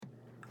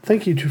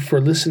Thank you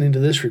for listening to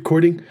this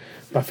recording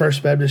by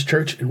First Baptist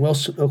Church in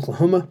Wellston,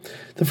 Oklahoma.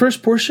 The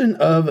first portion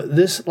of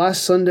this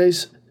last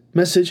Sunday's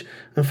message,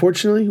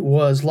 unfortunately,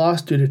 was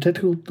lost due to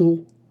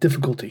technical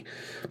difficulty.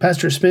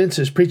 Pastor Spence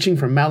is preaching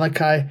from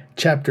Malachi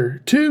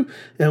chapter 2,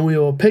 and we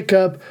will pick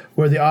up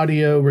where the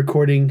audio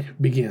recording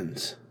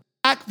begins.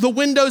 The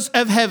windows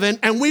of heaven,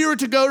 and we are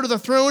to go to the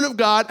throne of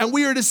God, and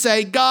we are to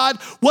say, God,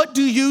 what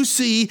do you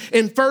see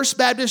in First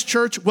Baptist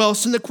Church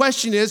Wellston? The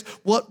question is,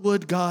 what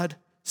would God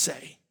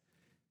say?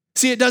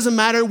 See, it doesn't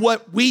matter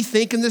what we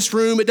think in this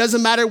room. It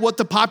doesn't matter what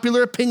the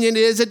popular opinion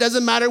is. It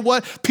doesn't matter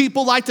what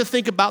people like to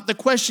think about. The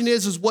question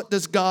is what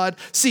does God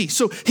see?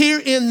 So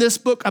here in this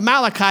book of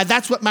Malachi,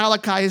 that's what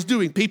Malachi is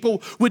doing.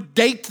 People would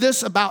date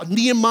this about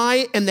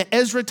Nehemiah and the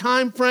Ezra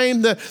time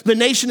frame. The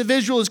nation of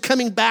Israel is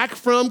coming back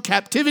from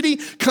captivity,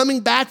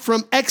 coming back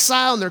from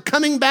exile, and they're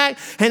coming back.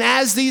 And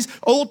as these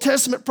Old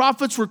Testament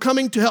prophets were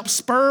coming to help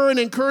spur and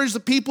encourage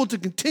the people to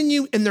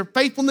continue in their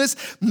faithfulness,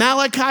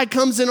 Malachi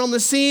comes in on the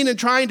scene and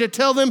trying to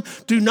tell them,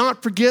 do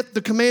not forget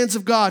the commands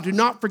of God. Do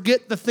not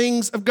forget the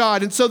things of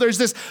God. And so there's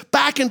this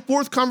back and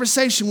forth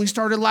conversation we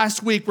started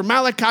last week where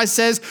Malachi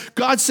says,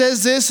 God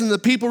says this, and the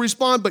people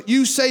respond, but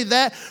you say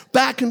that,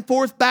 back and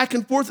forth, back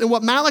and forth. And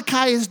what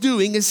Malachi is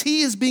doing is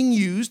he is being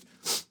used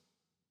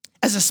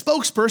as a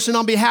spokesperson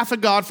on behalf of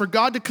God for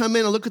God to come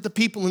in and look at the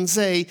people and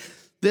say,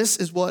 this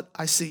is what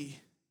I see.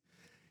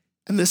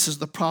 And this is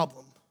the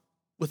problem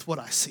with what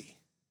I see.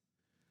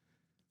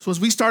 So as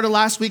we started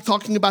last week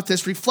talking about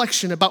this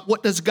reflection about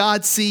what does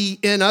God see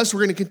in us,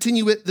 we're going to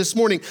continue it this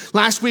morning.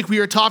 Last week we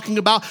were talking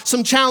about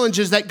some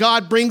challenges that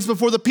God brings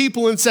before the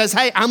people and says,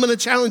 hey, I'm going to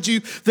challenge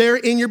you there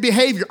in your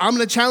behavior. I'm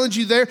going to challenge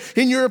you there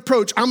in your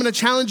approach. I'm going to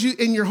challenge you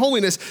in your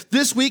holiness.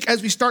 This week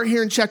as we start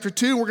here in chapter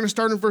 2, we're going to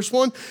start in verse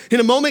 1.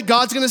 In a moment,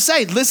 God's going to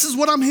say, this is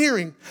what I'm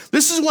hearing.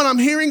 This is what I'm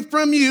hearing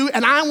from you,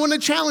 and I want to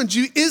challenge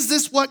you. Is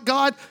this what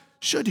God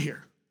should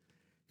hear?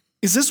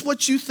 Is this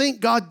what you think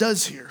God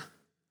does hear?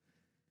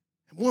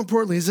 More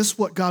importantly, is this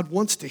what God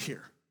wants to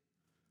hear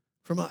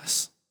from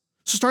us?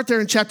 So start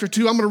there in chapter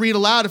 2. I'm going to read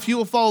aloud. If you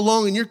will follow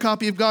along in your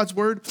copy of God's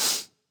word,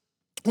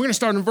 we're going to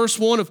start in verse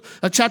 1 of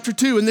chapter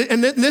 2.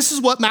 And this is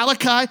what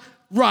Malachi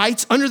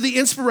writes under the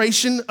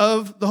inspiration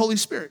of the Holy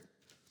Spirit.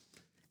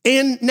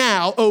 And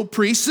now, O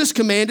priests, this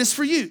command is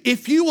for you.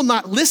 If you will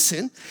not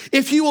listen,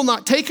 if you will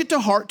not take it to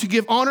heart to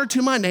give honor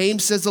to my name,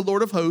 says the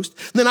Lord of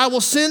hosts, then I will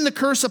send the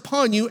curse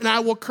upon you and I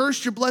will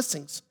curse your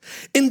blessings.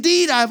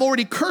 Indeed, I have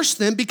already cursed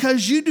them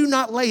because you do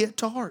not lay it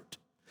to heart.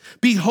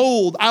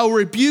 Behold, I will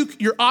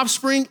rebuke your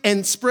offspring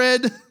and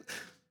spread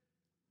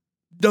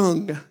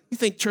dung. You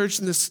think church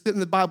in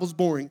the Bible's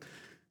boring.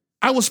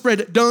 I will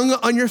spread dung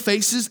on your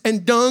faces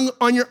and dung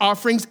on your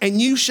offerings,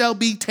 and you shall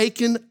be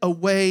taken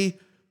away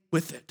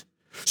with it.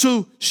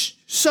 So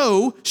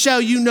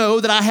shall you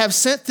know that I have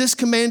sent this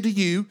command to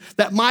you,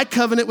 that my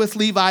covenant with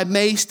Levi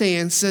may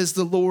stand, says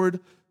the Lord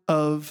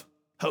of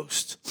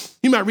hosts.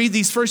 You might read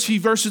these first few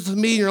verses with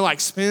me and you're like,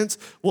 Spence,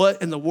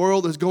 what in the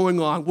world is going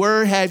on?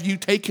 Where have you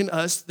taken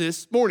us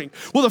this morning?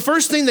 Well, the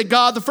first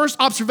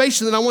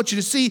observation that I want you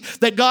to see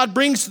that God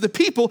brings to the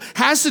people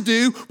has to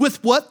do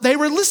with what they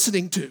were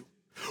listening to.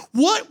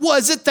 What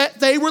was it that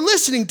they were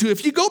listening to?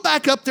 If you go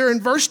back up there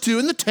in verse 2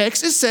 in the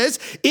text, it says,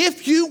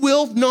 if you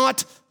will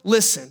not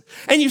listen.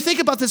 And you think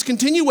about this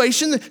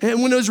continuation,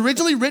 and when it was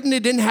originally written,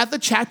 it didn't have the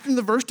chapter and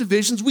the verse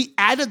divisions. We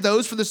added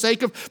those for the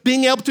sake of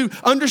being able to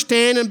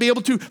understand and be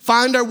able to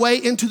find our way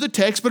into the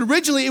text. But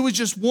originally, it was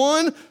just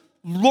one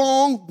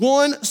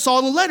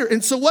solid letter.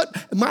 And so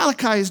what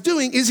Malachi is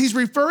doing is he's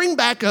referring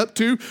back up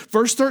to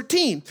verse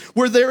 13,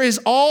 where there is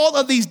all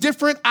of these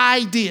different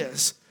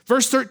ideas.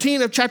 Verse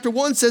 13 of chapter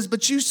 1 says,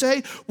 but you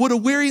say, what a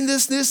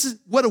weariness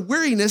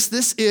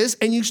this is,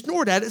 and you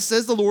snort at it,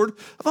 says the Lord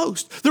of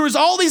hosts. There was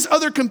all these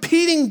other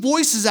competing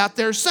voices out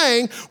there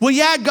saying, well,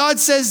 yeah, God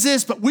says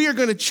this, but we are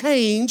going to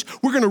change.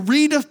 We're going to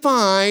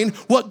redefine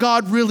what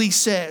God really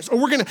says. Or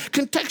we're going to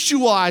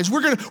contextualize.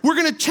 We're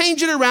going to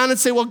change it around and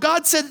say, well,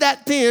 God said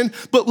that then,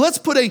 but let's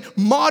put a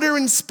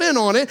modern spin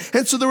on it.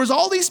 And so there was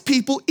all these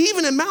people,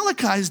 even in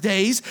Malachi's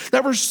days,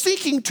 that were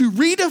seeking to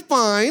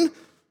redefine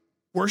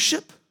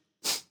worship,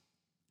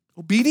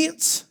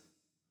 obedience,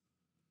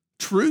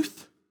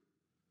 truth.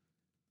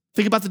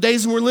 Think about the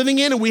days when we're living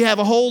in, and we have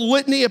a whole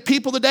litany of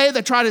people today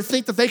that try to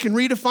think that they can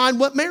redefine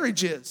what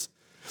marriage is.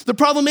 The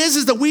problem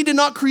is that we did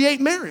not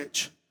create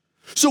marriage.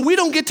 So we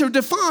don't get to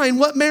define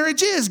what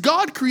marriage is.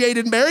 God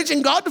created marriage,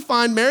 and God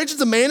defined marriage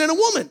as a man and a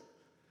woman.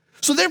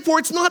 So therefore,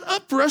 it's not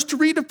up for us to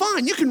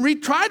redefine. You can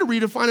try to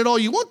redefine it all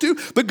you want to,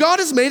 but God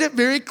has made it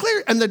very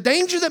clear. And the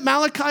danger that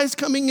Malachi is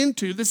coming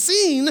into, the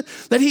scene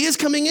that he is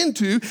coming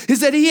into, is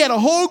that he had a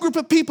whole group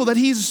of people that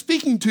he's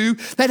speaking to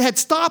that had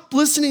stopped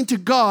listening to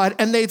God,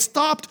 and they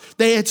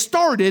had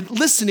started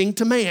listening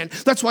to man.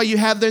 That's why you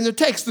have there in the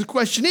text. The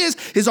question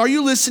is are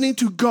you listening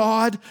to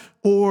God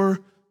or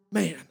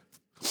man?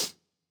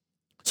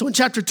 So in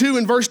chapter 2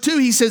 and verse 2,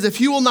 he says, if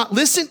you will not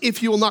listen,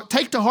 if you will not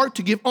take to heart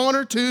to give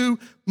honor to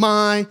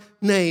my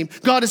name.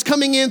 God is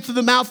coming in through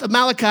the mouth of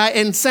Malachi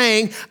and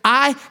saying,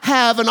 I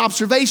have an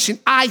observation.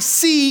 I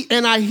see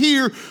and I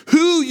hear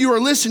who you are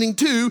listening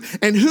to,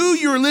 and who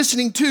you are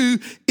listening to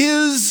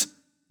is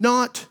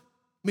not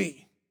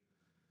me.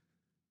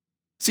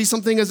 See,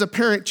 something as a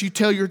parent you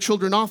tell your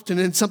children often,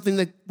 and something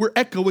that we're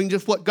echoing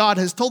just what God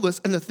has told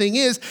us. And the thing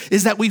is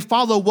that we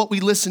follow what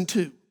we listen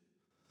to.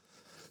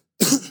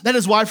 That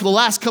is why for the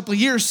last couple of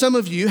years, some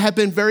of you have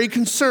been very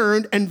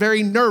concerned and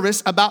very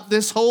nervous about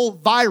this whole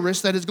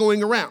virus that is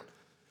going around.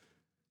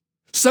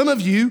 Some of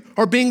you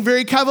are being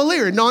very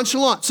cavalier and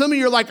nonchalant. Some of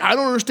you are like, I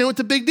don't understand what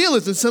the big deal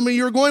is. And some of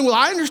you are going, well,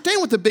 I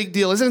understand what the big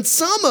deal is. And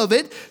some of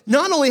it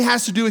not only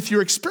has to do with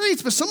your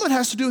experience, but some of it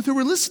has to do with who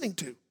we're listening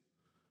to.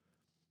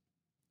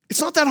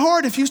 It's not that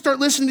hard if you start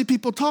listening to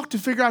people talk to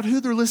figure out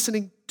who they're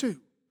listening to,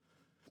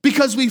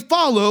 because we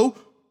follow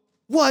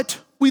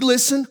what we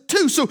listen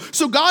to.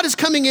 So God is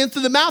coming in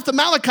through the mouth of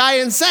Malachi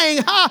and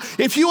saying,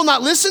 if you will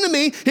not listen to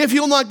me, if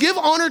you will not give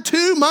honor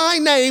to my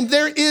name,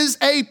 there is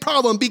a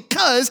problem.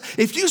 Because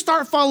if you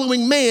start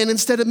following man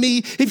instead of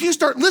me, if you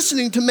start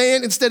listening to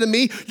man instead of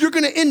me, you're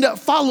going to end up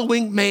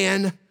following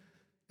man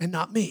and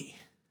not me.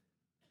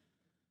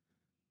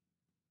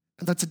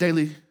 And that's a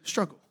daily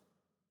struggle.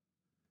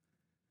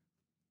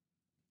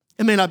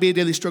 It may not be a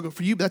daily struggle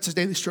for you, but that's a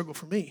daily struggle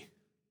for me.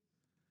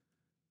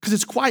 Because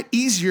it's quite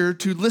easier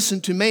to listen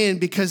to man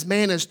because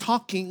man is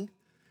talking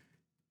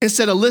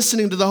instead of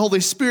listening to the Holy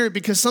Spirit,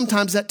 because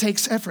sometimes that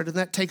takes effort and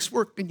that takes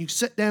work. And you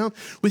sit down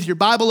with your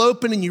Bible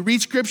open and you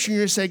read scripture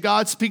and you say,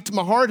 God, speak to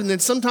my heart. And then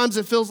sometimes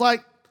it feels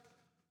like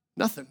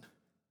nothing.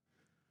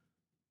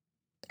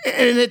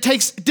 And it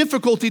takes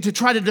difficulty to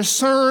try to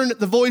discern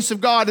the voice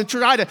of God and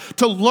try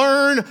to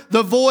learn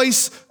the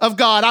voice of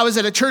God. I was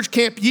at a church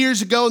camp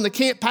years ago, and the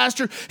camp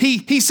pastor,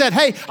 he said,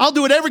 hey, I'll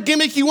do whatever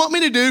gimmick you want me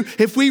to do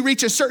if we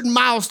reach a certain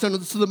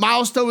milestone. So the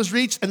milestone was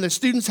reached, and the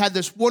students had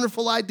this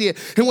wonderful idea.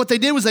 And what they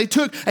did was they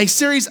took a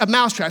series of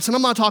mousetraps, and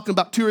I'm not talking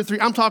about 2 or 3,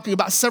 I'm talking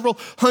about several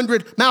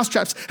hundred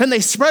mousetraps, and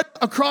they spread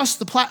across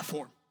the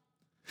platform.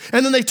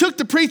 And then they took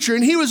the preacher,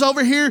 and he was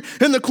over here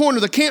in the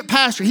corner, the camp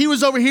pastor. He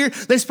was over here.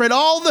 They spread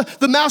all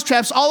the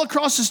mousetraps all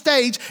across the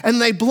stage,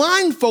 and they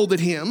blindfolded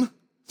him.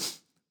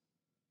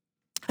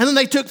 And then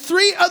they took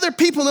 3 other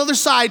people on the other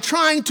side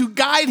trying to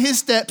guide his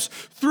steps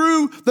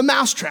through the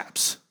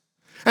mousetraps.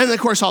 And then,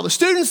 of course, all the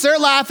students, they're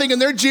laughing and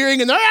they're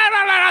jeering and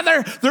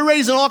they're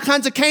raising all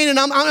kinds of Cain. And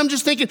I'm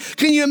just thinking,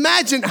 can you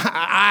imagine?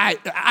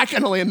 I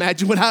can only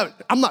imagine what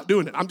I'm not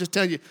doing it. I'm just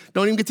telling you,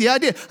 don't even get the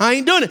idea. I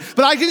ain't doing it.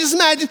 But I can just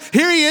imagine,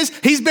 here he is,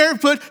 he's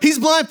barefoot, he's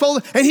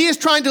blindfolded, and he is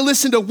trying to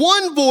listen to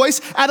one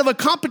voice out of a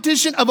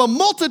competition of a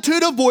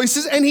multitude of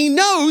voices. And he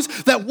knows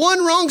that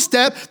one wrong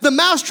step, the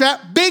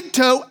mousetrap, big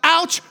toe,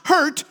 ouch,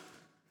 hurt,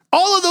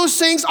 all of those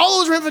things,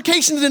 all those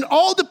ramifications, and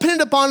all depended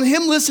upon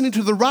him listening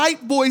to the right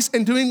voice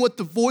and doing what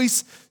the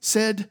voice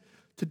said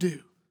to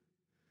do.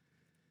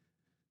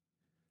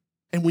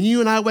 And when you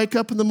and I wake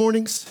up in the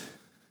mornings,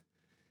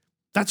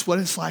 that's what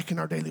it's like in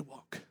our daily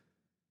walk.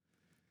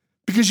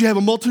 Because you have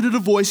a multitude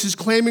of voices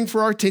clamoring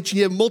for our attention.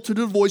 You have a multitude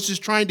of voices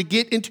trying to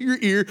get into your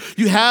ear.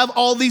 You have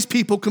all these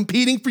people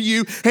competing for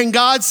you. And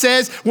God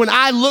says, when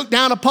I look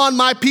down upon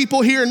my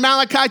people here in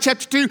Malachi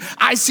chapter 2,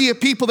 I see a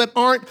people that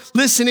aren't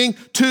listening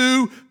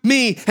to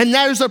me. And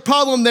there's a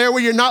problem there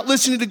where you're not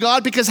listening to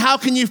God, because how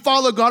can you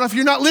follow God if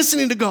you're not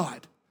listening to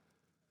God?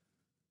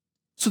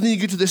 So then you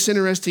get to this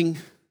interesting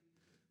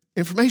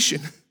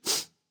information.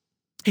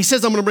 He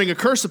says, I'm going to bring a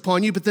curse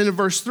upon you. But then in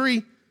verse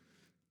 3,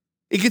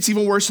 it gets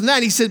even worse than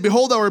that. He said,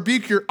 behold, I'll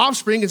rebuke your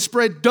offspring and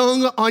spread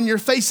dung on your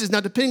faces. Now,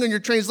 depending on your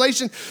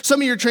translation,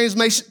 some of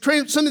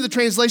the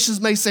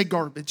translations may say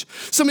garbage.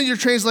 Some of your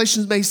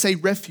translations may say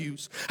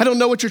refuse. I don't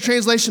know what your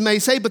translation may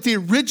say, but the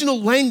original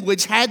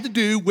language had to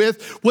do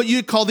with what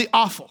you'd call the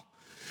offal.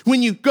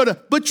 When you go to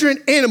butcher an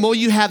animal,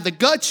 you have the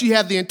guts, you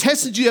have the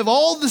intestines, you have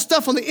all the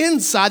stuff on the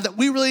inside that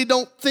we really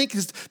don't think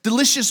is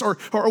delicious or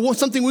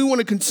something we want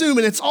to consume.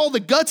 And it's all the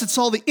guts, it's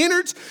all the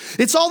innards,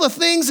 it's all the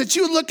things that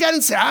you would look at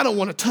and say, I don't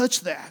want to touch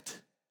that.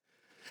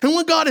 And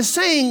what God is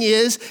saying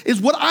is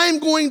what I'm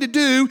going to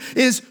do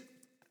is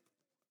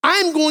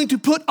I'm going to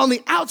put on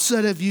the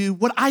outside of you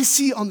what I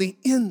see on the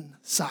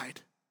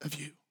inside of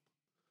you.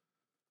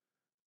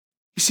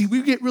 You see,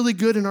 we get really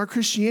good in our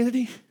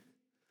Christianity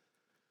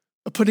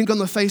of putting on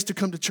the face to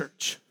come to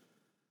church.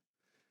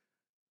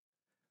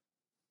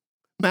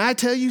 May I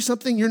tell you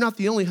something? You're not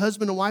the only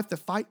husband and wife that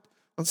fight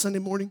on Sunday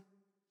morning.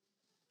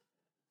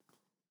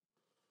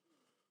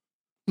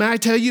 May I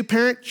tell you,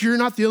 parent, you're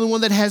not the only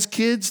one that has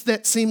kids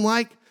that seem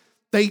like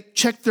they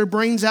check their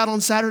brains out on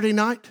Saturday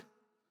night.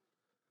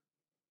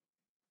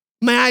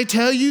 May I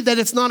tell you that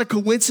it's not a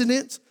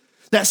coincidence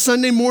that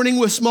Sunday morning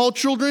with small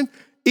children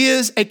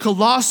is a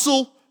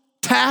colossal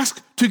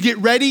task to get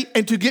ready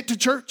and to get to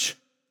church?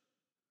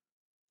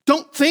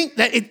 Don't think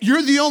that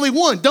you're the only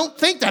one. Don't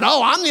think that,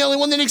 oh, I'm the only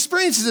one that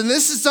experiences it and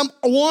this is some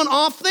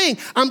one-off thing.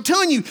 I'm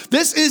telling you,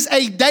 this is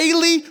a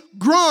daily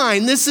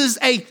grind. This is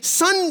a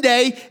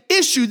Sunday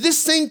issue.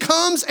 This thing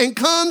comes and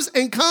comes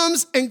and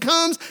comes and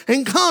comes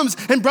and comes.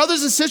 And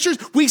brothers and sisters,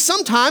 we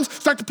sometimes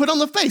start to put on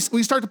the face.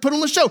 We start to put on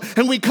the show.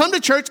 And we come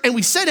to church and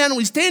we sit down and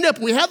we stand up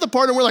and we have the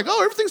part and we're like,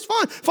 oh, everything's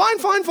fine.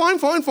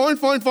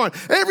 Fine.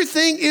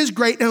 Everything is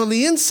great. And on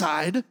the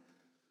inside,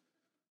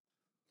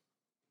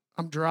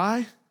 I'm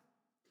dry.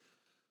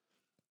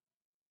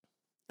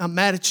 I'm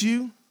mad at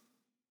you.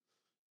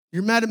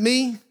 You're mad at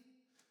me.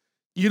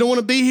 You don't want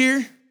to be here.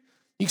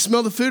 You can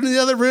smell the food in the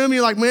other room.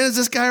 You're like, man, is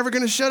this guy ever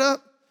going to shut up?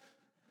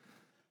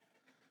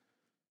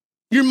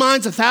 Your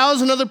mind's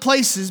 1,000 other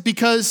places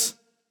because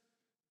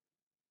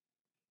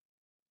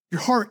your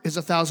heart is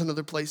 1,000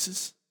 other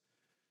places,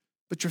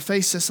 but your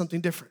face says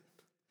something different.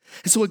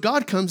 And so when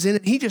God comes in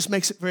and he just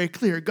makes it very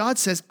clear. God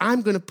says,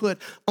 I'm going to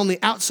put on the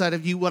outside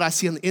of you what I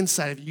see on the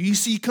inside of you. You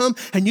see, you come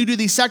and you do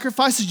these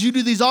sacrifices, you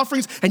do these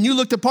offerings, and you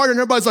look the part and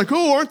everybody's like,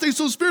 oh, aren't they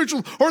so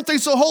spiritual? Aren't they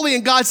so holy?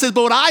 And God says,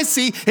 but what I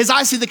see is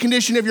I see the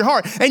condition of your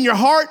heart. And your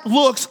heart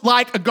looks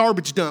like a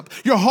garbage dump.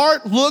 Your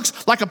heart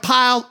looks like a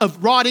pile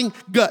of rotting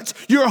guts.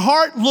 Your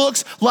heart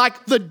looks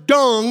like the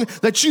dung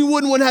that you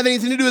wouldn't want to have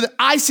anything to do with it.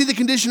 I see the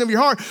condition of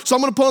your heart. So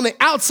I'm going to put on the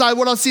outside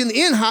what I see on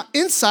the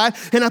inside.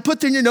 And I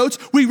put there in your notes,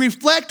 we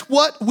reflect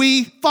what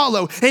we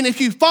follow. And if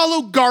you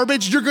follow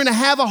garbage, you're going to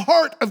have a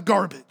heart of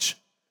garbage.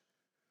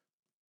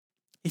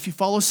 If you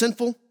follow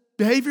sinful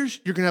behaviors,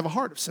 you're going to have a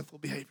heart of sinful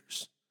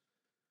behaviors.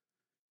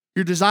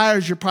 Your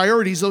desires, your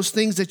priorities, those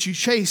things that you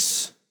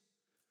chase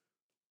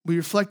will be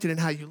reflected in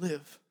how you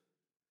live.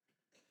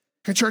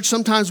 In church,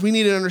 sometimes we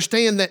need to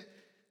understand that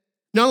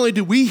not only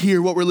do we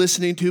hear what we're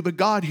listening to, but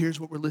God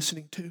hears what we're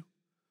listening to.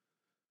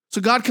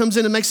 So God comes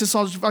in and makes this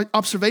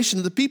observation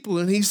of the people,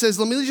 and he says,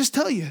 let me just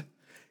tell you,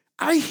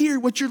 I hear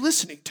what you're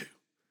listening to.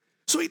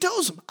 So he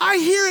tells them, I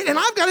hear it and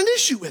I've got an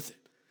issue with it.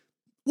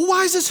 Well,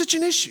 why is this such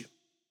an issue?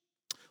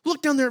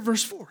 Look down there at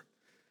verse 4.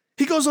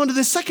 He goes on to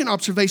this second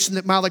observation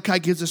that Malachi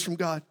gives us from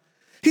God.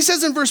 He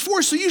says in verse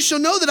 4, so you shall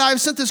know that I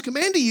have sent this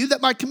command to you,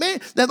 that my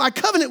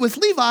covenant with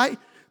Levi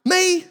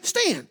may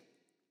stand,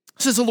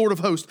 says the Lord of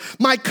hosts.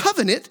 My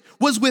covenant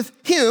was with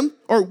him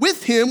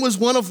was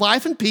one of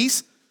life and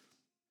peace,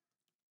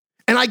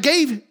 and I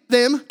gave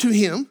them to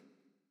him.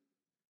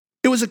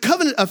 It was a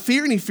covenant of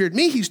fear, and he feared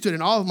me. He stood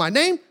in awe of my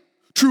name.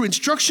 True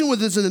instruction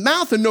was in the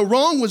mouth, and no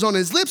wrong was on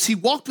his lips. He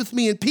walked with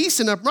me in peace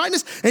and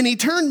uprightness, and he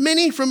turned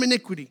many from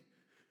iniquity.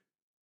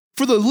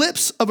 For the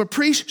lips of a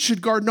priest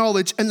should guard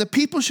knowledge, and the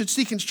people should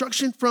seek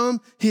instruction from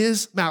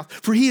his mouth.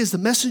 For he is the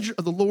messenger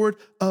of the Lord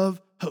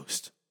of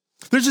hosts.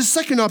 There's a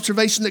second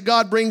observation that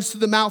God brings to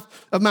the mouth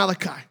of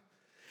Malachi.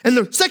 And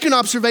the second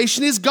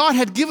observation is God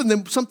had given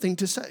them something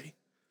to say.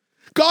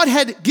 God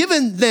had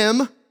given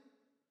them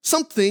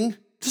something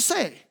to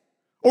say.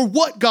 Or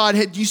what God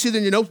had, you see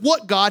then you know,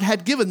 what God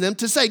had given them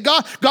to say.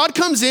 God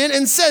comes in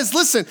and says,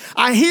 listen,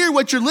 I hear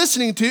what you're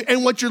listening to,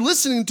 and what you're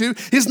listening to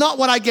is not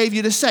what I gave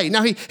you to say.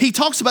 Now, he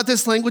talks about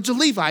this language of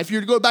Levi. If you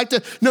were to go back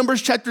to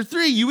Numbers chapter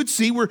 3, you would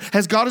see where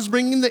as God is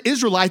bringing the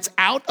Israelites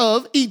out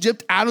of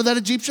Egypt, out of that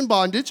Egyptian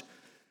bondage,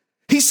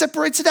 he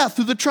separates it out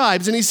through the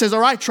tribes, and he says,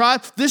 all right,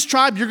 tribe, this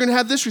tribe, you're going to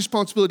have this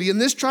responsibility,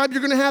 and this tribe, you're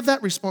going to have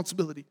that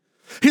responsibility.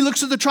 He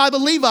looks at the tribe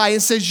of Levi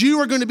and says,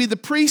 you are going to be the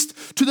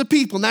priest to the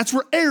people. And that's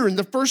where Aaron,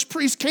 the first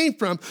priest, came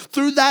from,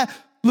 through that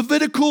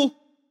Levitical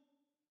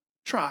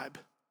tribe.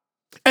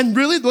 And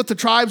really what the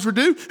tribes were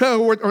to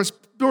do,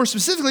 or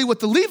specifically what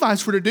the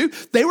Levites were to do,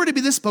 they were to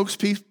be the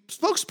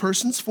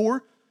spokespersons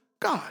for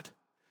God.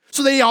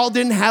 So they all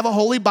didn't have a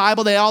holy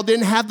Bible. They all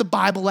didn't have the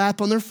Bible app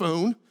on their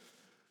phone.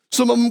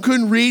 Some of them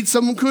couldn't read,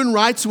 some of them couldn't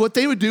write. So what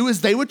they would do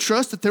is they would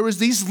trust that there was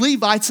these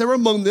Levites that were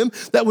among them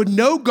that would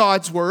know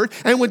God's word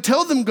and would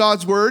tell them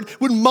God's word,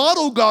 would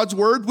model God's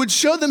word, would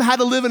show them how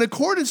to live in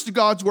accordance to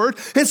God's word,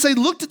 and say,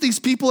 looked at these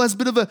people as a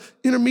bit of an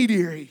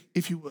intermediary,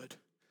 if you would.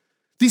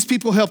 These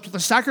people helped with the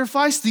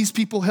sacrifice. These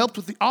people helped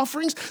with the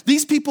offerings.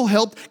 These people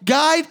helped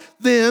guide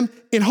them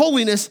in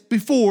holiness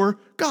before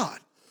God.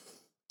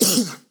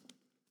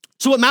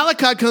 So what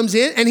Malachi comes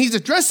in, and he's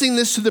addressing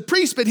this to the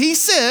priest, but he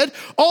said,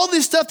 all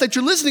this stuff that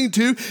you're listening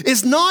to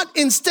is not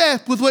in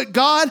step with what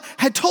God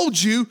had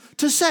told you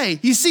to say.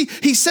 You see,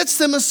 he sets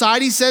them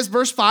aside. He says,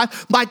 verse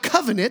 5, my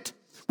covenant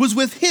was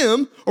with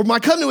him, or my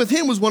covenant with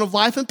him was one of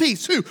life and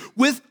peace. Who?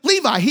 With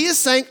Levi. He is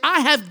saying,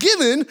 I have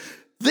given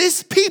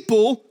this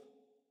people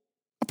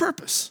a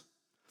purpose.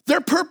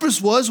 Their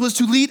purpose was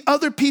to lead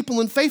other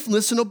people in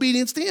faithfulness and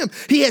obedience to him.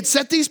 He had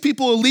set these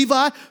people of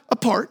Levi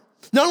apart.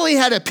 Not only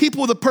had a people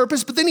with a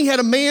purpose, but then he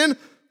had a man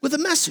with a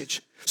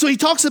message. So he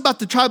talks about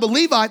the tribe of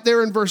Levi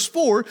there in verse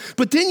 4,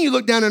 but then you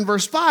look down in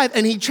verse 5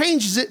 and he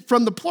changes it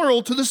from the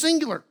plural to the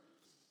singular.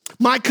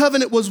 My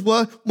covenant with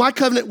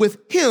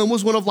him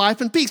was one of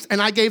life and peace,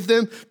 and I gave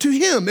them to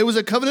him. It was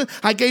a covenant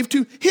I gave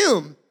to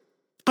him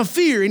of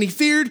fear, and he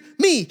feared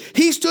me.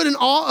 He stood in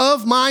awe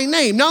of my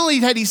name. Not only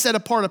had he set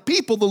apart a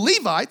people, the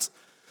Levites,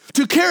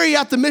 to carry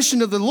out the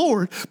mission of the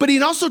Lord, but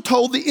he also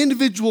told the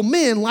individual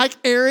men like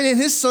Aaron and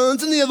his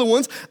sons and the other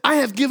ones, I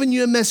have given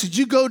you a message.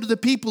 You go to the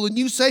people and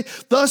you say,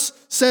 thus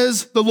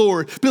says the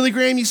Lord. Billy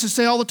Graham used to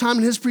say all the time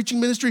in his preaching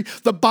ministry,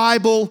 the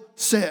Bible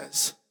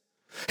says.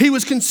 He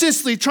was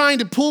consistently trying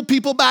to pull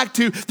people back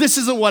to, this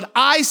isn't what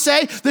I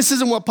say, this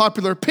isn't what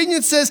popular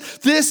opinion says,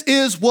 this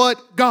is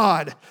what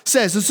God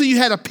says. And so you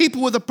had a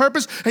people with a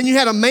purpose and you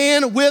had a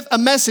man with a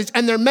message,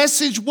 and their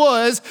message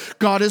was,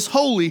 God is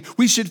holy.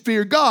 We should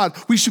fear God.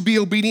 We should be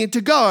obedient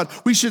to God.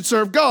 We should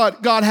serve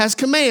God. God has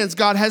commands.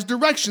 God has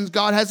directions.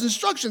 God has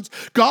instructions.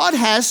 God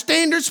has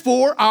standards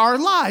for our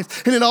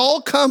lives. And it all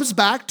comes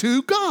back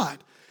to God.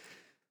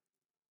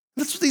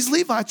 That's what these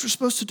Levites were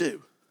supposed to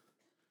do.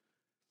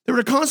 They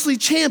were to constantly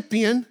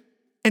champion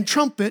and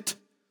trumpet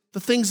the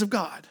things of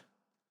God.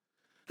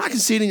 I can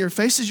see it in your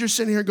faces. You're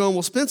sitting here going,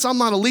 well, Spence, I'm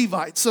not a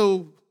Levite,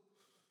 so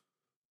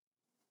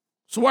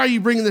why are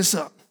you bringing this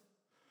up?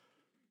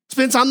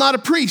 Spence, I'm not a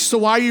priest, so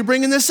why are you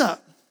bringing this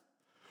up?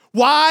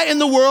 Why in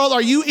the world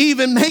are you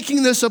even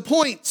making this a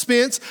point,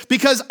 Spence?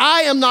 Because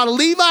I am not a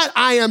Levite,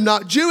 I am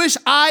not Jewish,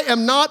 I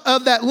am not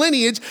of that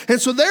lineage, and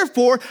so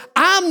therefore,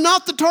 I'm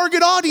not the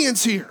target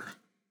audience here.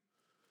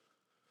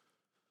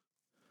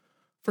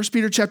 1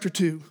 Peter chapter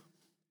 2,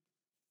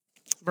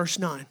 verse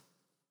 9.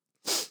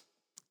 Listen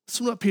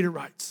to what Peter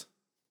writes.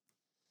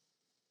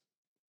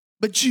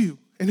 But you,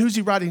 and who's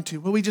he writing to?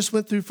 Well, we just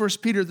went through 1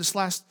 Peter this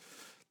last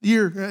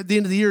year, at the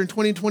end of the year in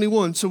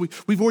 2021. So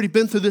we've already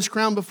been through this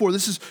ground before.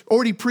 This is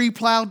already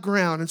pre-plowed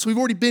ground. And so we've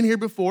already been here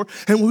before.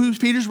 And who's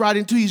Peter's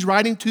writing to? He's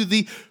writing to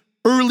the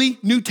early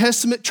New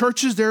Testament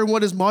churches there in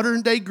what is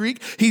modern day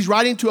Greek. He's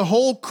writing to a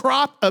whole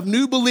crop of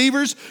new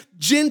believers,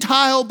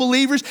 Gentile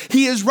believers.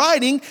 He is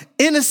writing,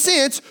 in a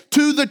sense,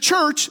 to the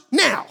church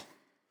now.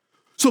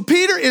 So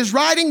Peter is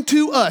writing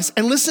to us,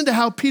 and listen to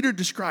how Peter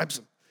describes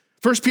them.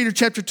 1 Peter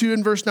chapter 2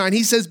 and verse 9,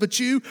 he says, but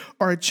you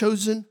are a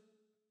chosen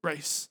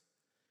race,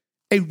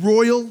 a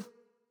royal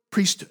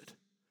priesthood,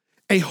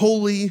 a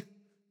holy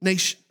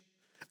nation,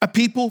 a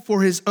people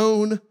for his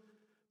own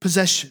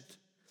possession,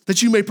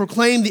 that you may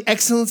proclaim the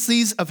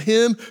excellencies of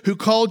him who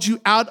called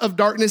you out of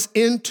darkness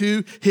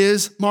into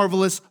his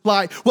marvelous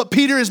light. What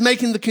Peter is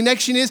making the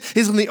connection is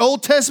in the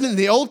Old Testament, in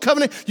the Old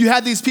Covenant, you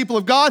had these people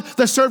of God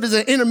that served as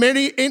an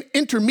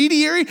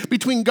intermediary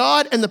between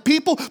God and the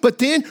people. But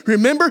then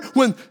remember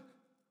when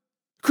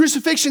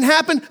crucifixion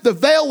happened, the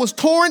veil was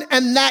torn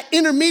and that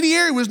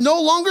intermediary was no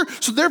longer.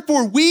 So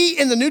therefore we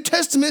in the New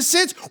Testament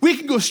sense, we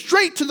can go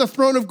straight to the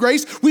throne of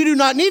grace. We do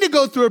not need to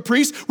go through a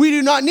priest. We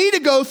do not need to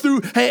go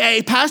through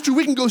a pastor.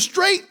 We can go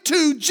straight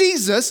to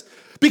Jesus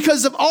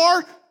because of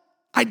our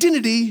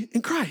identity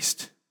in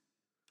Christ.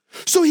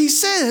 So he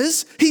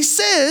says,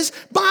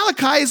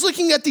 Malachi is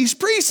looking at these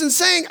priests and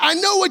saying, I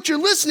know what you're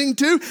listening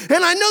to,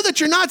 and I know that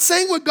you're not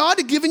saying what God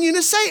had given you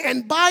to say.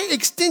 And by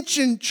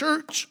extension,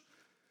 church,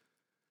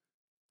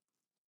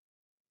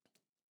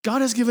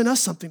 God has given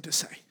us something to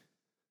say.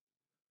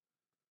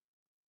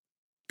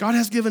 God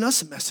has given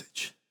us a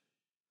message.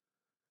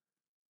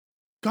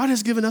 God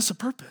has given us a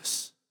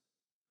purpose.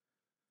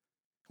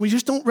 We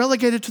just don't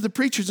relegate it to the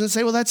preachers and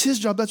say, well, that's his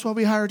job. That's why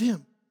we hired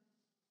him.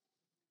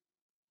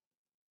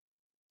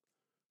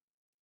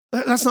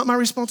 That's not my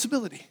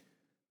responsibility.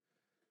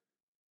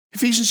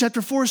 Ephesians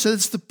chapter 4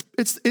 says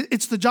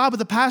it's the job of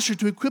the pastor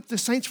to equip the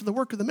saints for the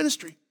work of the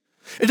ministry.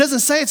 It doesn't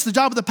say it's the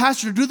job of the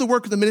pastor to do the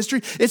work of the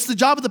ministry. It's the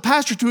job of the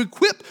pastor to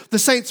equip the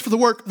saints for the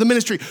work of the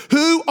ministry.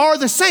 Who are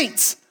the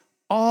saints?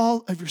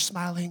 All of your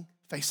smiling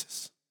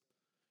faces.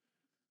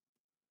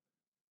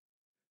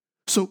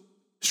 So,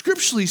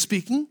 scripturally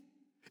speaking,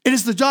 it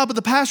is the job of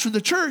the pastor of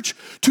the church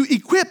to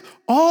equip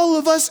all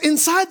of us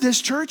inside this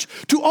church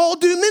to all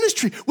do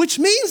ministry, which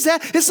means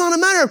that it's not a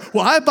matter of,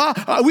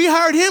 well, we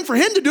hired him for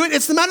him to do it.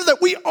 It's the matter that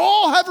we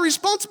all have a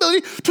responsibility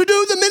to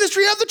do the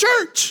ministry of the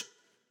church.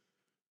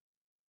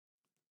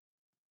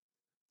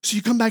 So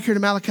you come back here to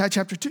Malachi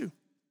chapter 2.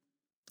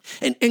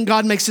 And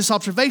God makes this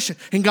observation.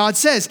 And God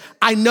says,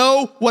 I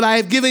know what I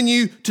have given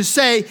you to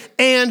say,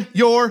 and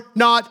you're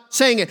not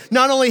saying it.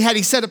 Not only had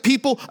he set a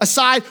people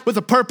aside with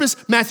a purpose,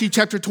 Matthew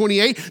chapter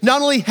 28.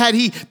 Not only had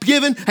he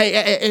given,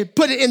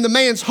 put it in the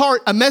man's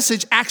heart, a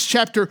message, Acts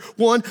chapter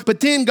 1. But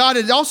then God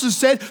had also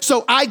said,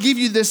 so I give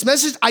you this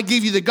message. I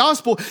give you the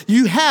gospel.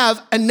 You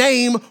have a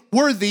name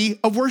worthy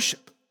of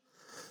worship.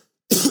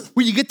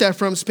 Where you get that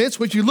from, Spence?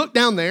 When you look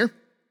down there,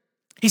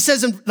 he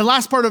says in the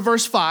last part of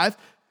verse 5,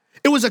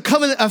 it was a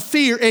covenant of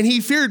fear, and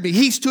he feared me.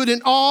 He stood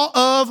in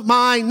awe of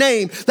my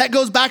name. That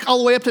goes back all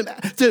the way up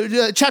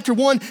to chapter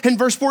 1 and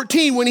verse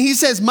 14 when he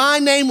says, my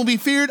name will be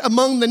feared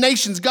among the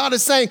nations. God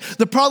is saying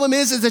the problem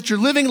is that you're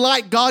living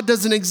like God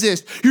doesn't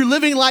exist. You're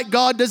living like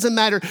God doesn't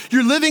matter.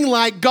 You're living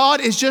like God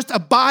is just a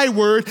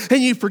byword,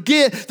 and you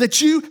forget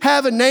that you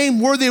have a name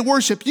worthy of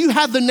worship. You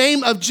have the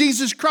name of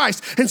Jesus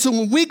Christ. And so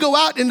when we go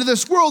out into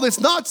this world, it's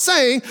not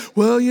saying,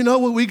 well, you know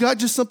what, we got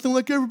just something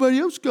like everybody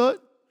else got.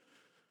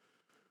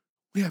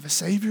 We have a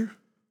Savior.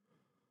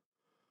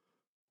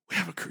 We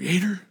have a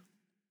Creator.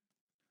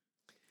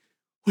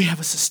 We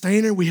have a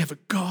Sustainer. We have a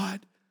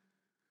God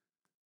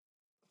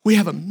We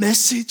have a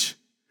message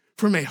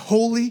from a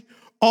holy,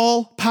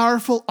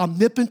 all-powerful,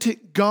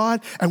 omnipotent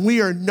God, and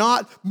we are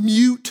not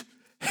mute,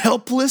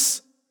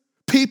 helpless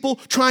people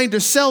trying to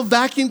sell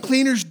vacuum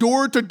cleaners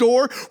door to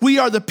door. We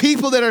are the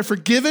people that are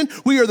forgiven.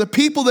 We are the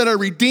people that are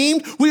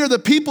redeemed. We are the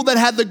people that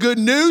have the good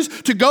news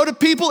to go to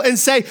people and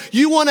say,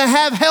 you want to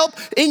have help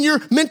in your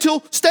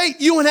mental state?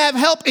 You want to have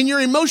help in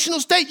your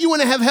emotional state? You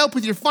want to have help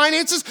with your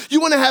finances?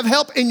 You want to have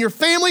help in your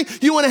family?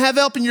 You want to have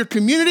help in your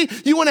community?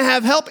 You want to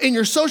have help in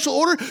your social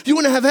order? You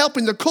want to have help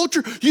in the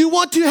culture? You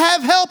want to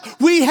have help?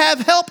 We have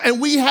help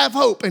and we have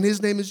hope, and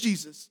his name is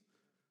Jesus.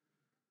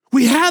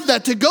 We have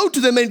that to go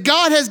to them, and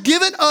God has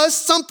given us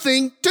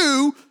something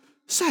to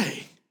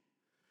say.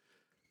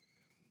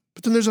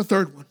 But then there's a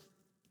third one.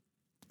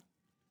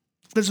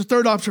 There's a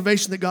third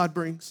observation that God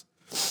brings.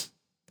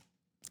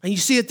 And you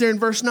see it there in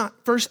verse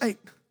 8.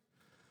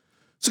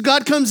 So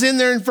God comes in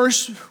there in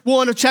verse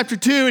 1 of chapter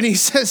 2, and he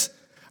says,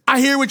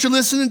 I hear what you're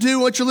listening to.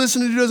 What you're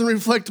listening to doesn't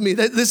reflect me.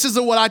 This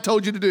isn't what I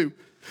told you to do.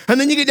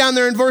 And then you get down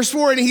there in verse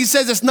 4, and he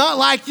says, it's not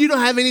like you don't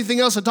have anything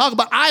else to talk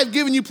about. I have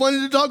given you plenty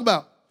to talk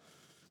about.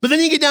 But then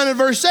you get down to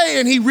verse 8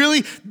 and he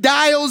really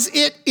dials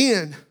it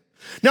in.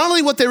 Not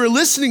only what they were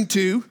listening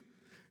to,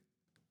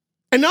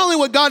 and not only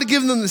what God had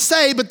given them to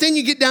say, but then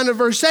you get down to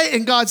verse 8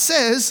 and God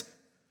says,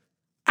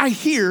 I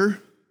hear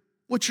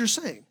what you're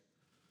saying.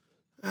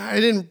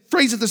 I didn't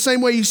phrase it the same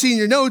way you see in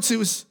your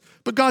notes.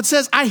 But God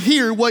says, I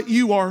hear what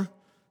you are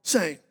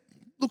saying.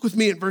 Look with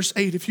me at verse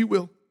 8, if you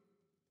will.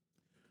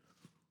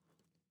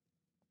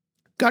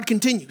 God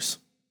continues,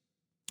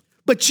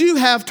 but you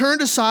have turned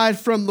aside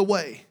from the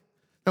way.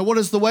 Now, what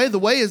is the way? The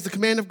way is the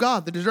command of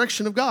God, the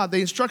direction of God,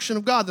 the instruction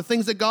of God, the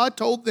things that God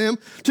told them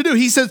to do.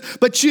 He says,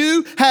 but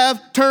you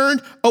have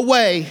turned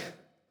away.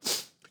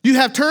 You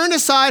have turned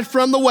aside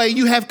from the way.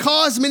 You have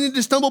caused many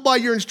to stumble by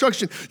your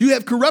instruction. You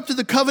have corrupted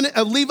the covenant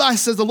of Levi,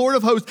 says the Lord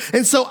of hosts.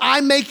 And so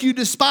I make you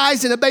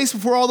despised and abased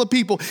before all the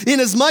people,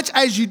 inasmuch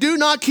as you do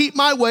not keep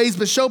my ways,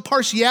 but show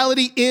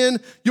partiality in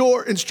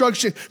your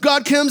instruction.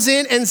 God comes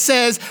in and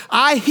says,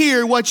 I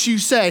hear what you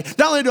say.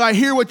 Not only do I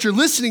hear what you're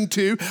listening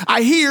to,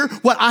 I hear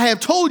what I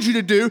have told you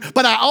to do,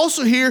 but I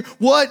also hear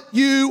what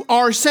you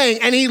are saying.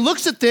 And he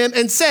looks at them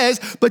and says,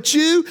 but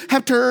you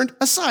have turned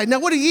aside. Now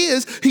what he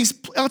is,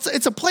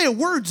 it's a play of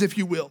words, if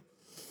you will.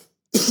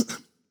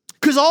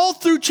 Because all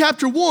through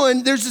chapter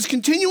 1, there's this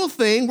continual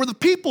thing where the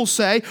people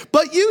say,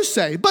 but you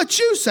say, but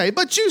you say,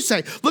 but you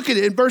say. Look at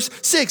it in verse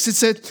 6. It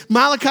said,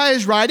 Malachi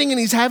is writing and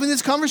he's having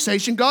this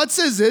conversation. God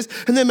says this,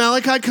 and then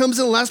Malachi comes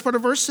in the last part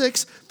of verse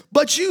 6,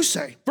 but you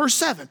say. Verse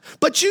 7,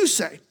 but you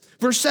say.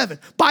 Verse 7,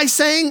 by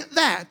saying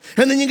that.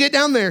 And then you get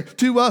down there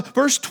to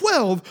verse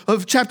 12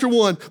 of chapter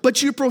 1.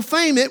 But you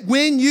profane it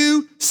when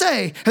you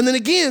say. And then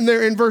again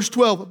there in verse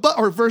 12,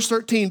 or verse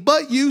 13,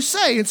 but you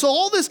say. And so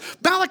all this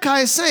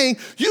Malachi is saying,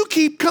 you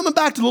keep coming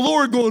back to the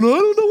Lord going, I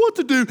don't know what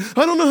to do.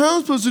 I don't know how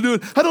I'm supposed to do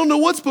it. I don't know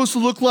what's supposed to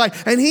look like.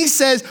 And he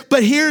says,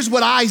 but here's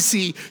what I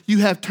see. You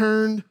have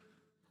turned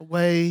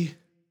away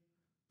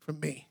from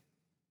me.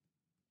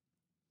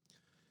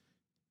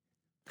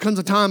 There comes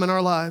a time in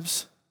our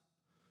lives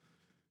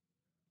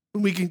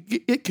when we can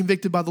get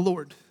convicted by the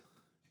Lord.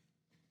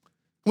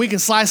 We can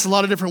slice a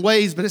lot of different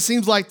ways, but it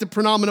seems like the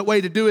predominant way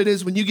to do it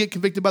is when you get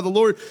convicted by the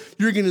Lord,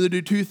 you're going to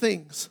do two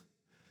things.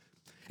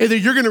 Either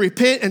you're going to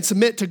repent and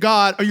submit to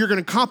God, or you're going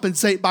to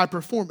compensate by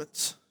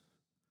performance.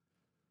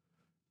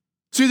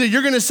 So either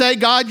you're going to say,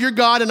 God, you're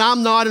God and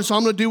I'm not, and so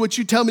I'm going to do what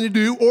you tell me to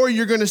do, or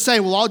you're going to say,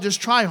 well, I'll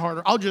just try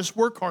harder. I'll just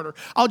work harder.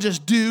 I'll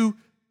just do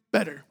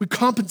better. We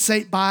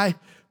compensate by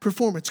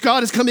performance.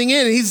 God is coming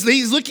in and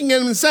he's looking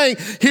at him and saying,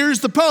 here's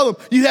the problem.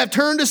 You have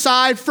turned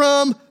aside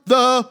from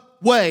the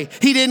way.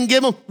 He didn't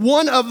give them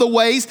one of the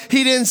ways.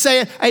 He didn't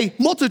say a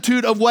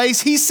multitude of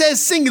ways. He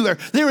says singular.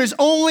 There is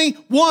only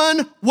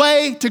one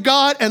way to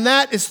God, and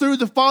that is through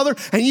the Father,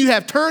 and you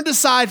have turned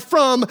aside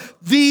from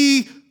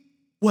the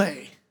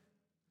way.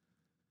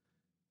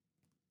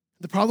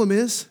 The problem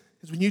is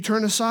when you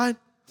turn aside,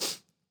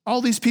 all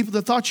these people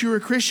that thought you were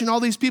a Christian, all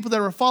these people that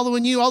are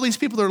following you, all these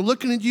people that are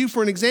looking at you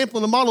for an example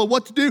and a model of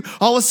what to do,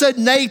 all of a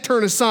sudden they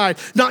turn aside.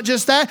 Not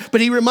just that, but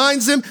he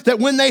reminds them that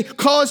when they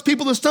cause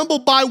people to stumble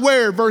by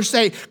where? Verse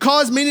 8,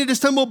 cause many to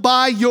stumble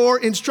by your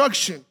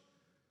instruction.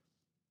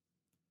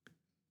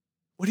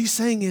 What he's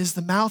saying is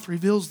the mouth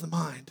reveals the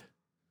mind.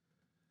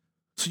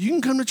 So you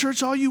can come to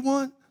church all you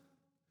want,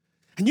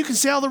 and you can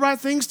say all the right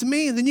things to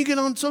me, and then you get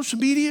on social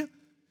media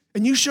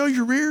and you show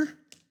your rear.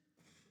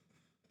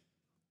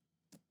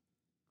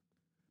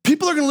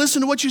 People are going to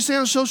listen to what you say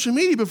on social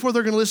media before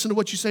they're going to listen to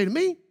what you say to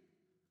me.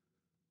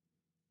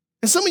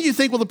 And some of you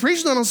think, well, the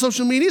preacher's not on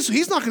social media, so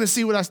he's not going to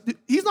see what I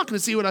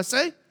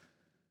say. And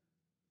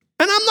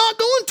I'm not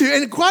going to.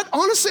 And quite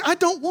honestly, I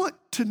don't want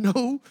to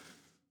know.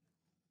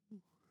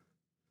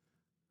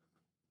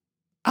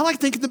 I like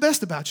thinking the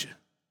best about you.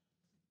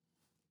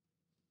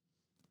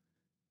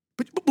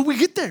 But we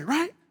get there,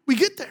 right? We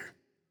get there.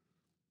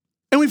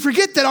 And we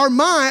forget that our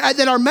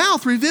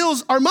mouth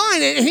reveals our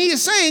mind. And he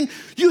is saying,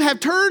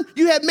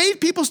 You have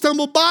made people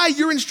stumble by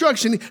your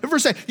instruction.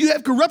 Verse 8, you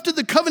have corrupted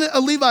the covenant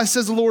of Levi,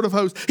 says the Lord of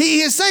hosts.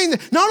 He is saying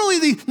that not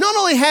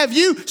only have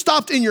you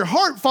stopped in your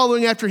heart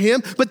following after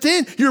him, but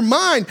then your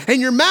mind and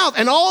your mouth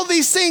and all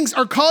these things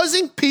are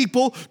causing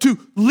people to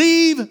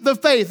leave the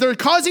faith. They're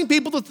causing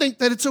people to think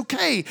that it's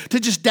okay to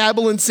just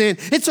dabble in sin.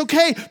 It's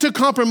okay to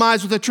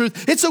compromise with the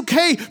truth. It's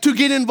okay to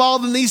get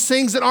involved in these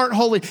things that aren't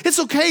holy. It's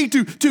okay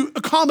to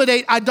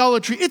accommodate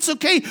idolatry. It's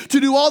okay to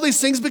do all these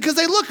things because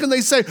they look and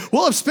they say,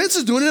 well, if Spence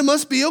is doing it, it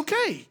must be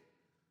okay.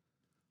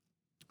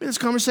 We had this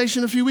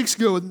conversation a few weeks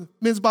ago in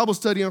men's Bible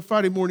study on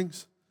Friday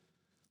mornings.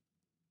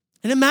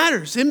 And it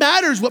matters. It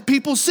matters what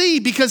people see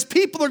because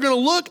people are going to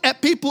look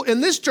at people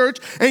in this church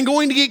and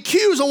going to get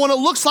cues on what it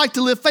looks like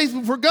to live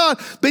faithful for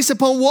God based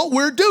upon what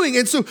we're doing.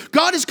 And so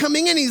God is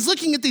coming in, he's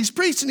looking at these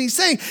priests and he's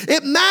saying,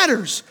 it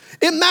matters.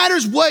 It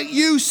matters what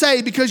you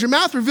say because your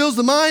mouth reveals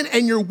the mind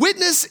and your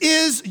witness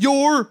is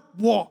your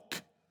walk.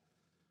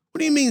 What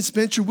do you mean,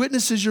 Spence? Your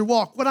witness is your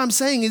walk. What I'm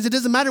saying is it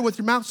doesn't matter what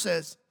your mouth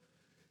says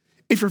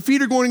if your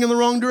feet are going in the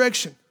wrong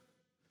direction.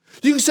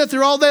 You can sit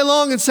there all day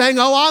long and saying,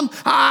 oh,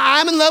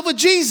 I'm in love with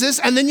Jesus,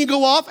 and then you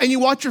go off and you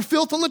watch your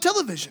filth on the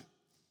television.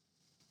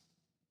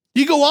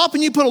 You go off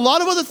and you put a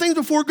lot of other things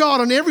before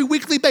God on every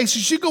weekly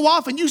basis. You go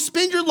off and you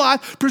spend your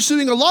life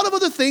pursuing a lot of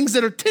other things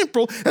that are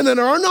temporal and that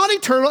are not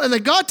eternal and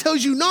that God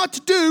tells you not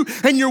to do,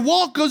 and your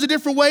walk goes a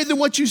different way than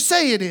what you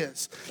say it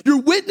is. Your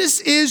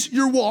witness is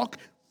your walk,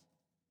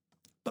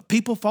 but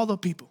people follow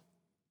people.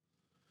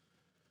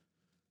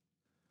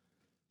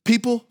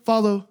 People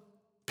follow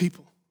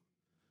people.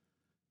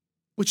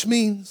 Which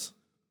means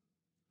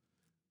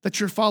that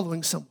you're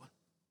following someone.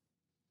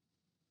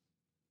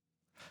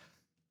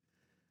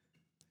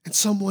 And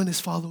someone is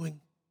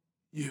following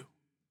you.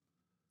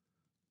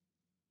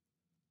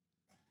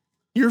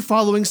 You're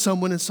following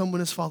someone and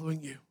someone is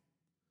following you.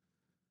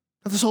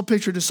 Now, this whole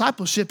picture of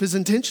discipleship is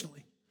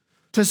intentionally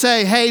to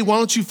say, hey, why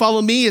don't you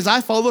follow me as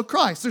I follow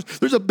Christ?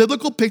 There's a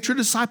biblical picture of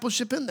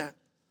discipleship in that.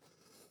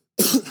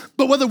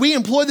 But whether we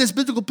employ this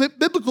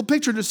biblical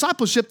picture of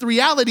discipleship, the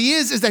reality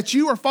is that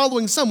you are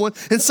following someone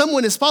and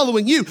someone is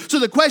following you. So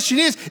the question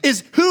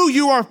is who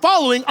you are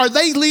following, are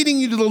they leading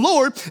you to the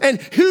Lord? And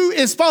who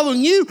is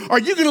following you, are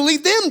you going to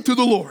lead them to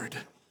the Lord?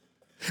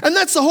 And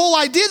that's the whole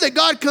idea that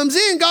God comes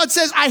in. God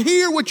says, I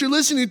hear what you're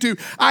listening to.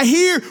 I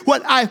hear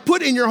what I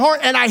put in your heart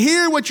and I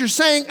hear what you're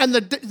saying. And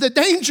the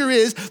danger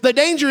is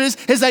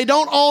they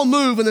don't all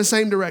move in the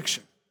same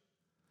direction.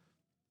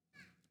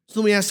 So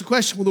let me ask the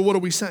question, well, what are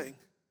we saying?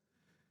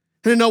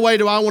 And in no way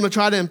do I want to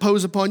try to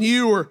impose upon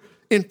you or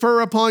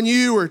infer upon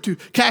you or to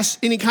cast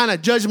any kind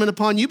of judgment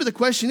upon you. But the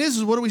question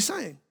is what are we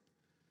saying?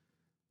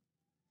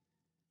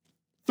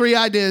 3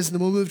 ideas, and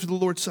then we'll move to the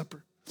Lord's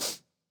Supper.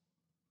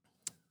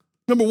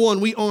 Number 1,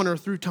 we honor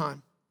through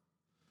time.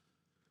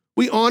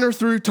 We honor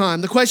through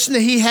time. The question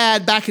that he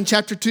had back in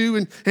chapter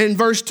 2 and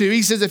verse 2,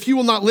 he says, if you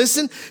will not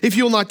listen, if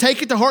you will not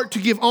take it to heart to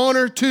give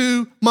honor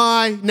to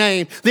my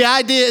name. The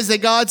idea is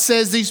that God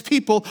says these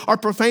people are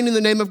profaning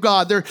the name of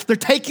God. They're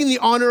taking the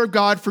honor of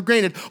God for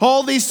granted.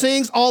 All these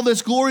things, all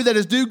this glory that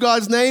is due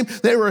God's name,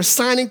 they were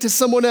assigning to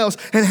someone else.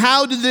 And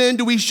how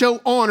do we show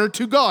honor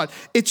to God?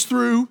 It's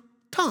through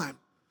time.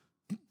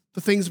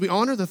 The things we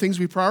honor, the things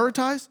we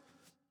prioritize,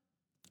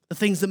 the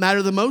things that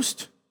matter the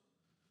most,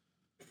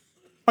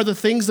 are the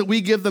things that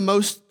we give the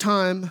most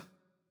time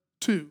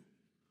to.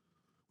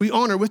 We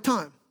honor with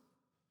time.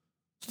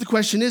 So the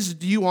question is,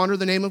 do you honor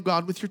the name of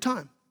God with your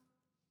time?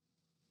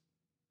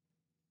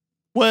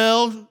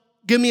 Well,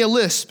 give me a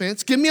list,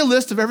 Spence. Give me a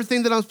list of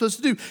everything that I'm supposed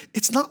to do.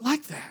 It's not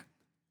like that.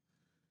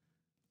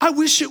 I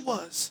wish it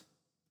was.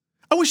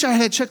 I wish I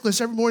had a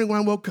checklist every morning when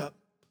I woke up.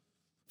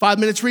 5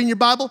 minutes reading your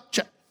Bible?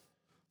 Check.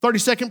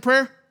 30-second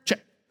prayer? Check.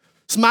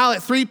 Smile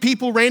at 3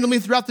 people randomly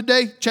throughout the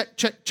day? Check,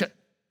 check, check.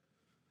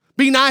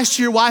 Be nice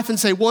to your wife and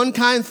say one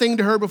kind thing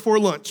to her before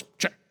lunch.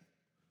 Check.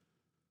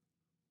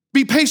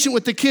 Be patient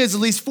with the kids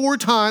at least 4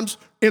 times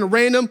in a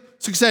random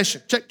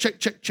succession. Check, check,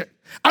 check, check.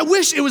 I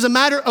wish it was a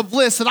matter of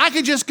lists that I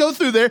could just go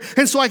through there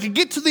and so I could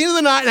get to the end of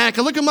the night and I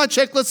could look at my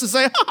checklist and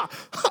say,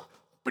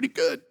 pretty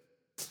good.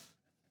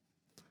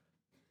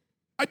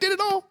 I did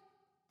it all.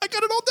 I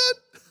got it all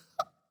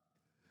done.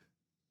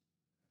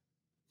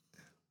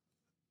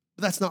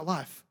 But that's not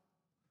life.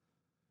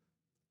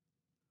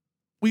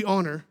 We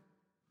honor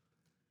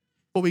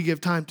what we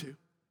give time to,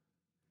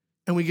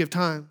 and we give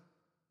time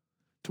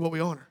to what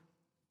we honor.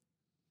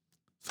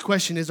 The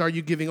question is, are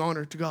you giving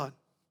honor to God?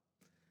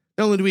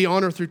 Not only do we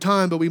honor through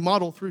time, but we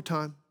model through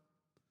time.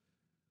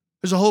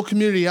 There's a whole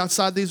community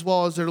outside these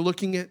walls that are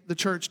looking at the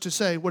church to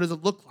say, what does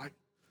it look like?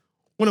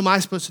 What am I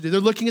supposed to do? They're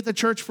looking at the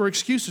church for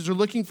excuses. They're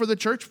looking for the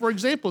church for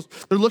examples.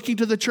 They're looking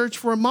to the church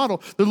for a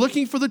model. They're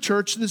looking for the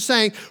church and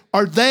saying,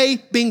 are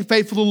they being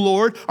faithful to the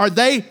Lord? Are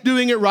they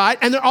doing it right?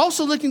 And they're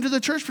also looking to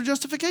the church for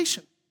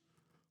justification.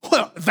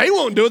 Well, if they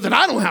won't do it, then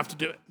I don't have to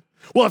do it.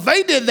 Well, if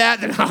they did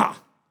that, then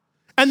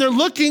And And they're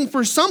looking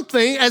for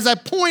something as a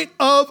point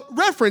of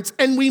reference.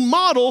 And we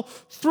model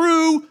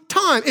through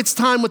time. It's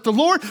time with the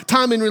Lord,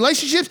 time in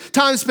relationships,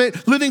 time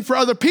spent living for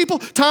other people,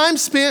 time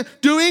spent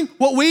doing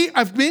what we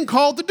have been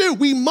called to do.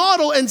 We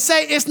model and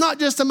say it's not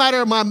just a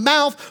matter of my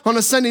mouth on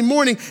a Sunday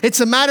morning.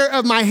 It's a matter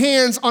of my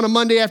hands on a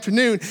Monday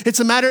afternoon. It's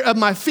a matter of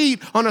my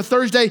feet on a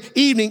Thursday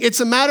evening. It's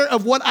a matter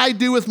of what I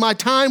do with my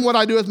time, what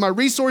I do with my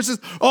resources.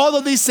 All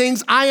of these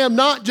things, I am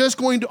not just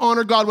going to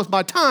honor God with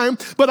my time,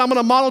 but I'm going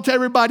to model to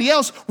everybody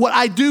else what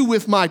I do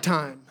with my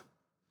time.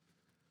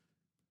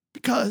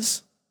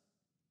 Because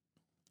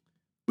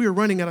we are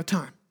running out of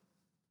time.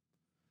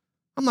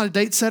 I'm not a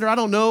date setter. I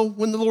don't know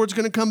when the Lord's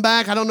going to come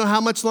back. I don't know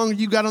how much longer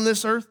you got on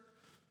this earth.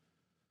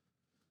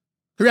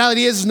 The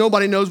reality is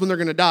nobody knows when they're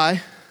going to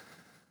die.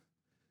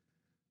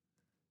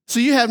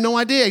 So you have no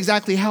idea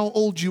exactly how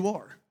old you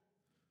are.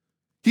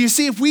 You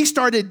see, if we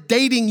started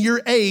dating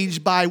your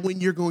age by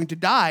when you're going to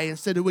die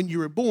instead of when you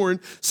were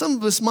born, some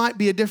of us might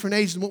be a different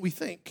age than what we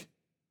think.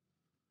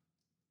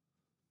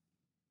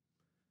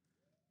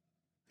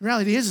 The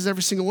reality is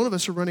every single one of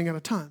us are running out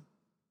of time.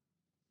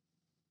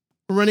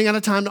 We're running out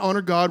of time to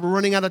honor God. We're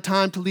running out of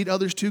time to lead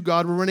others to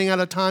God. We're running out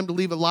of time to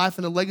leave a life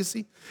and a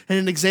legacy and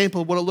an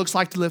example of what it looks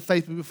like to live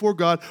faithfully before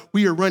God.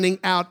 We are running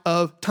out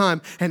of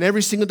time. And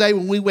every single day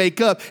when we wake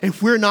up,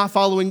 if we're not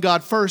following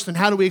God first, then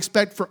how do we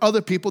expect for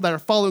other people that are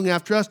following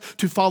after us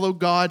to follow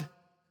God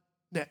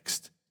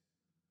next?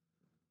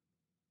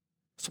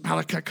 So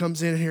Malachi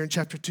comes in here in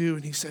chapter 2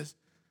 and he says,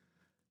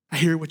 I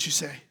hear what you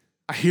say.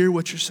 I hear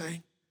what you're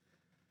saying.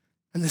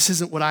 And this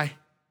isn't what I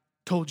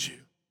told you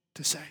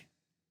to say.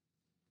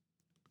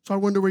 So I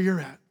wonder where you're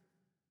at.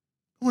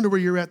 I wonder where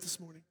you're at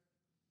this morning.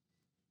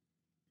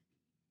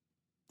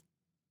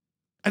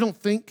 I don't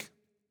think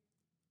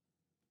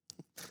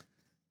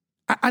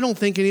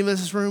any of us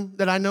in this room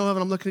that I know of,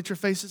 and I'm looking at your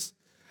faces,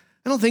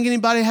 I don't think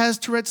anybody has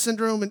Tourette's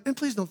syndrome, and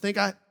please don't think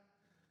I'm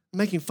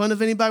making fun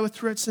of anybody with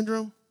Tourette's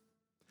syndrome.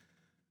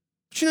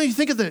 But you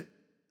think of the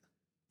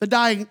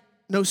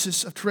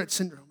diagnosis of Tourette's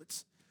syndrome.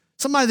 It's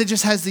somebody that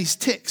just has these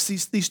tics,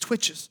 these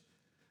twitches,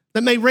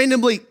 that may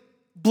randomly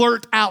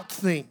blurt out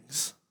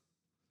things.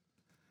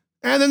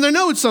 And then they're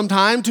known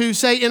sometimes to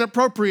say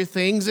inappropriate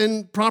things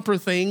and proper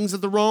things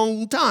at the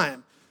wrong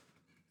time.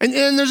 And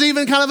there's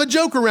even kind of a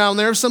joke around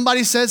there if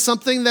somebody says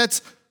something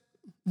that's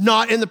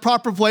not in the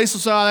proper place,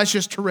 they'll say, oh, that's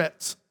just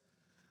Tourette's.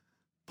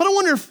 But I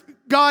wonder if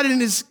God in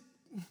his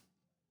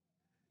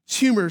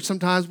humor,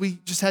 sometimes we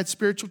just had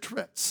spiritual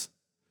Tourette's.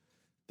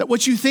 That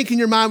what you think in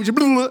your mind was just,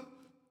 blah, blah, blah.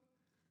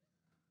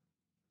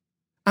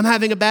 I'm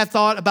having a bad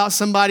thought about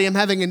somebody. I'm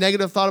having a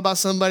negative thought about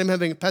somebody. I'm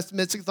having a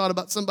pessimistic thought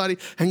about somebody.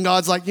 And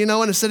God's like, and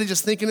instead of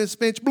just thinking in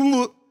speech,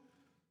 what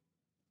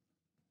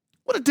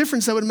a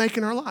difference that would make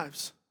in our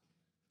lives.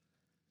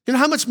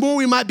 How much more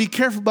we might be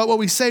careful about what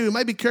we say. We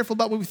might be careful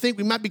about what we think.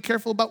 We might be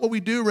careful about what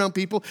we do around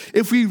people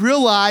if we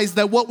realize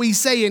that what we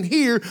say in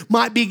here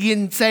might be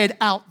getting said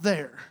out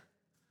there.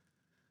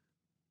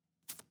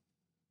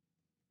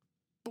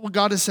 But what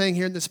God is saying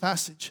here in this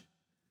passage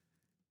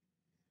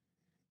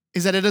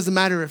is that it doesn't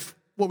matter if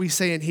what we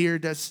say in here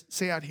does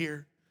say out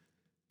here,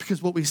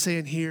 because what we say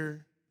in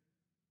here,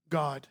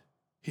 God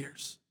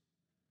hears.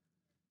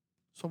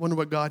 So I wonder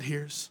what God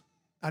hears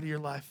out of your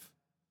life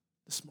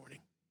this morning.